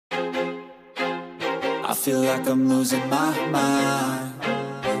I feel like I'm losing my mind.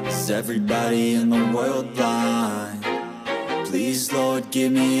 Is everybody in the world blind? Please, Lord,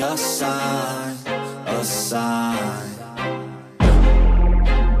 give me a sign, a sign.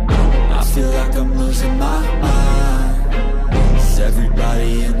 I feel like I'm losing my mind. Is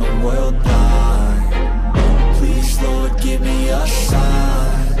everybody in the world blind? Please, Lord, give me a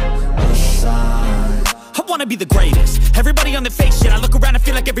sign, a sign. I wanna be the greatest. Everybody on the fake shit. I look around and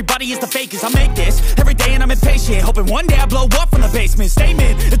feel like everybody is the fakest. I make this every day and I'm impatient, hoping one day I blow up from the basement.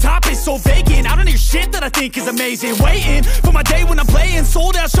 Statement, the top is so vacant. I don't hear shit that I think is amazing. Waiting for my day when I'm playing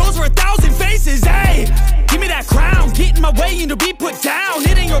sold out shows for 1,000 faces. Hey, give me that crown, get in my way and to be put down.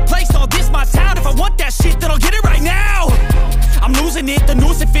 It ain't your place, all this my town. If I want that shit, then I'll get it right now. I'm losing it, the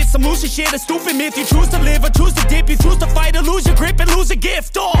noose it fits, I'm losing shit. A stupid myth, you choose to live or choose to dip. You choose to fight or lose your grip and lose a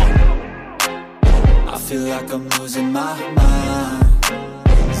gift. I feel like I'm losing my mind.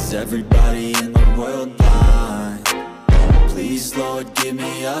 Is everybody in the world blind? Please, Lord, give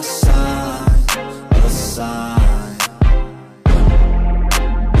me a sign, a sign.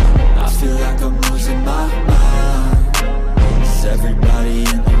 I feel like I'm losing my mind. Is everybody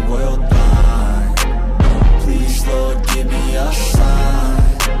in the world blind? Please, Lord, give me a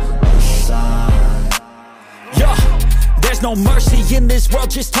sign, a sign. Yeah. There's no mercy in this world,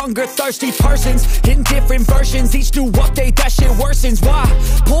 just hunger-thirsty persons in different versions. Each new update, that shit worsens. Why?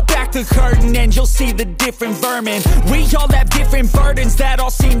 Pull back the curtain and you'll see the different vermin. We all have different burdens that all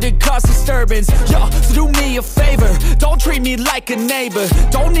seem to cause disturbance. Yo, so do me a favor, don't treat me like a neighbor.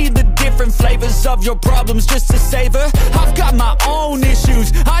 Don't need the different flavors of your problems just to savor. I've got my own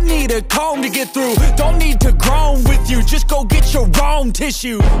issues, I need a comb to get through. Don't need to groan with you, just go get your own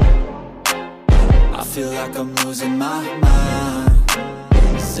tissue. I feel like I'm losing my mind.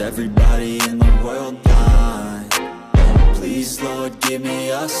 Is everybody in the world blind? Please, Lord, give me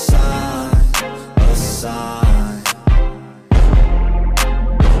a sign, a sign.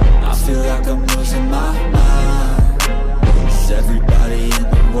 I feel like I'm losing my mind. Is everybody in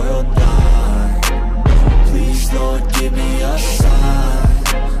the world blind? Please, Lord, give me a sign,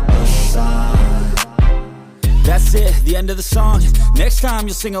 a sign. That's it, the end of the song. Next time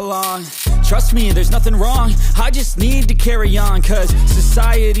you'll sing along. Trust me, there's nothing wrong. I just need to carry on, cause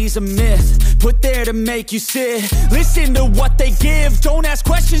society's a myth put there to make you sit. Listen to what they give. Don't ask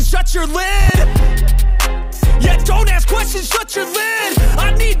questions, shut your lid. Yeah, don't ask questions, shut your lid.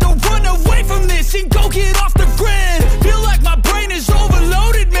 I need to run away from this and go get off the grid. Feel like my brain is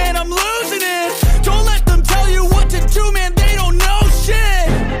overloaded, man, I'm losing it. Don't let them tell you what to do, man, they don't know shit.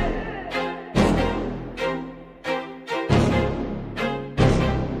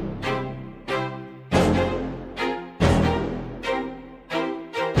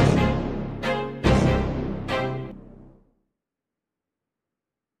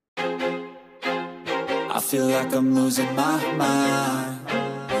 I feel like I'm losing my mind.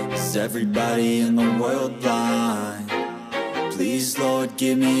 Is everybody in the world blind? Please, Lord,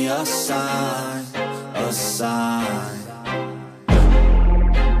 give me a sign, a sign.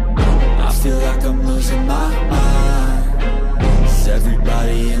 I feel like I'm losing my mind. Is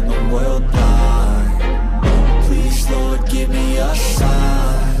everybody in the world blind? Please, Lord, give me a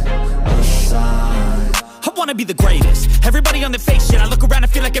sign, a sign. I wanna be the greatest. Everybody on the fake shit. I look around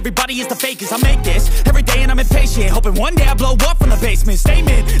and feel like everybody is the fakest. I make this every day and I'm impatient, hoping one day I blow up from the basement.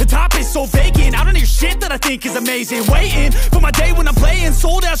 Statement, the top is so vacant. I don't hear shit that I think is amazing. Waiting for my day when I'm playing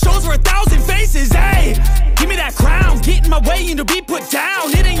sold out shows for 1,000 faces. Hey, give me that crown, get in my way and to be put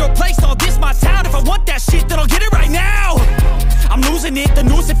down. It ain't your place, all this my town. If I want that shit, then I'll get it right now. I'm losing it, the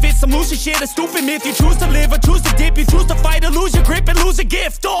noose it fits, I'm losing shit. A stupid myth, you choose to live or choose to dip. You choose to fight or lose your grip and lose a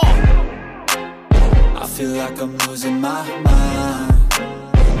gift. I feel like I'm losing my mind.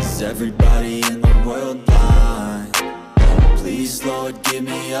 Is everybody in the world blind? Please, Lord, give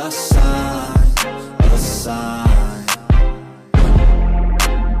me a sign, a sign.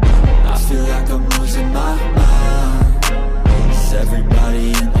 I feel like I'm losing my mind. Is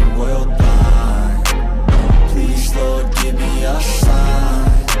everybody in the world blind? Please, Lord, give me a sign,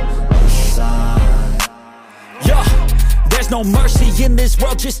 a sign. Yeah. There's no mercy in this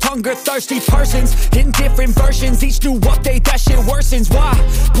world, just hunger-thirsty persons in different versions. Each new update, that shit worsens. Why?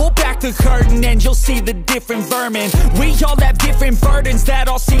 Pull back the curtain and you'll see the different vermin. We all have different burdens that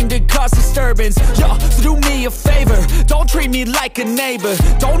all seem to cause disturbance. Yo, so do me a favor, don't treat me like a neighbor.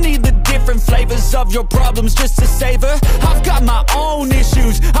 Don't need the different flavors of your problems just to savor. I've got my own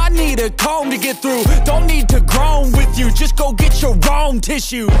issues, I need a comb to get through. Don't need to groan with you, just go get your own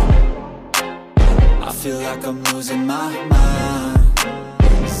tissue. I feel like I'm losing my mind.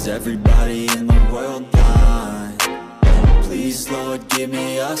 Is everybody in the world blind? Please, Lord, give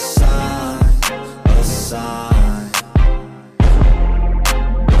me a sign, a sign. sign.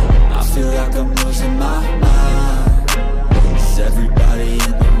 I feel like I'm losing my mind. Is everybody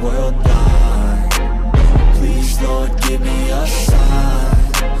in the world blind? Please, Lord, give me a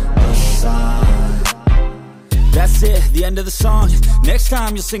sign, a sign. That's it, the end of the song. Next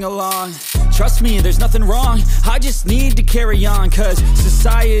time you'll sing along. Trust me, there's nothing wrong. I just need to carry on, cause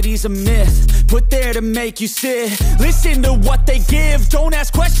society's a myth put there to make you sit. Listen to what they give. Don't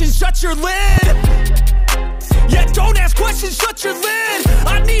ask questions, shut your lid. Yeah, don't ask questions, shut your lid.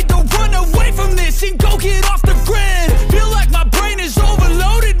 I need to run away from this and go get off the grid. Feel like my brain is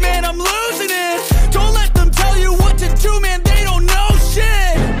overloaded, man, I'm losing it. Don't let them tell you what to do, man, they don't know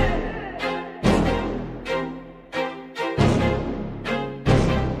shit.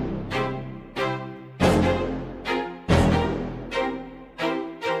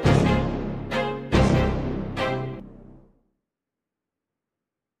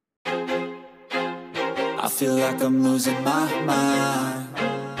 I feel like I'm losing my mind.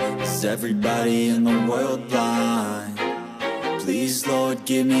 Is everybody in the world blind? Please, Lord,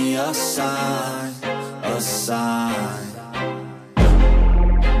 give me a sign, a sign.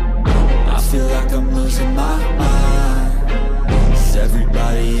 I feel like I'm losing my mind. Is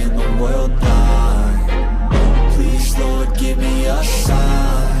everybody in the world blind? Please, Lord, give me a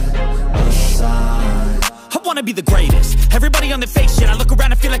sign, a sign. I wanna be the greatest. Everybody on the fake shit. I look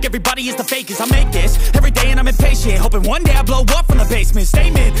around and feel like everybody is the fakest. I make this every day and I'm impatient, hoping one day I blow up from the basement.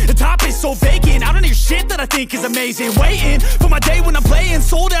 Statement, the top is so vacant. I don't hear shit that I think is amazing. Waiting for my day when I'm playing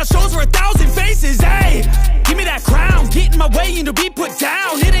sold out shows for 1,000 faces. Hey, give me that crown, get in my way and to be put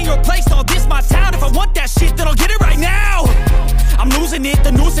down. It ain't your place, no, this my town. If I want that shit, then I'll get it right now. I'm losing it,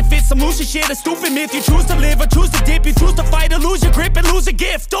 the noose it fits, some loose shit, a stupid myth. You choose to live or choose to dip, you choose to fight or lose your grip and lose a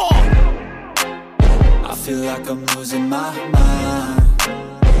gift. I feel like I'm losing my mind.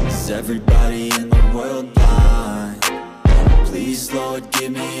 Is everybody in the world blind? Please, Lord,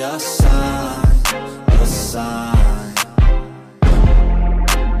 give me a sign, a sign.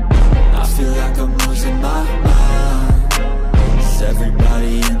 I feel like I'm losing my mind. Is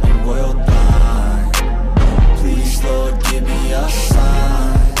everybody in the world blind? Please, Lord, give me a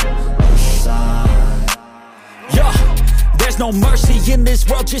sign, a sign. Yeah. There's no mercy in this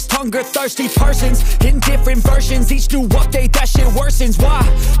world, just hunger-thirsty persons in different versions. Each new update, that shit worsens. Why?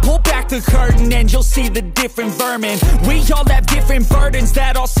 Pull back the curtain and you'll see the different vermin. We all have different burdens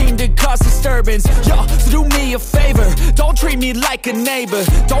that all seem to cause disturbance. Yo, so do me a favor, don't treat me like a neighbor.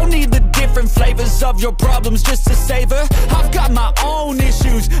 Don't need the different flavors of your problems just to savor. I've got my own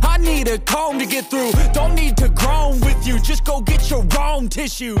issues, I need a comb to get through. Don't need to groan with you, just go get your own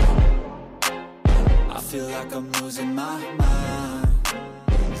tissue. I feel like I'm losing my mind.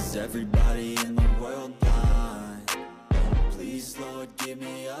 Is everybody in the world blind? Please, Lord, give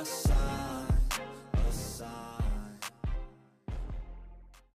me a sign.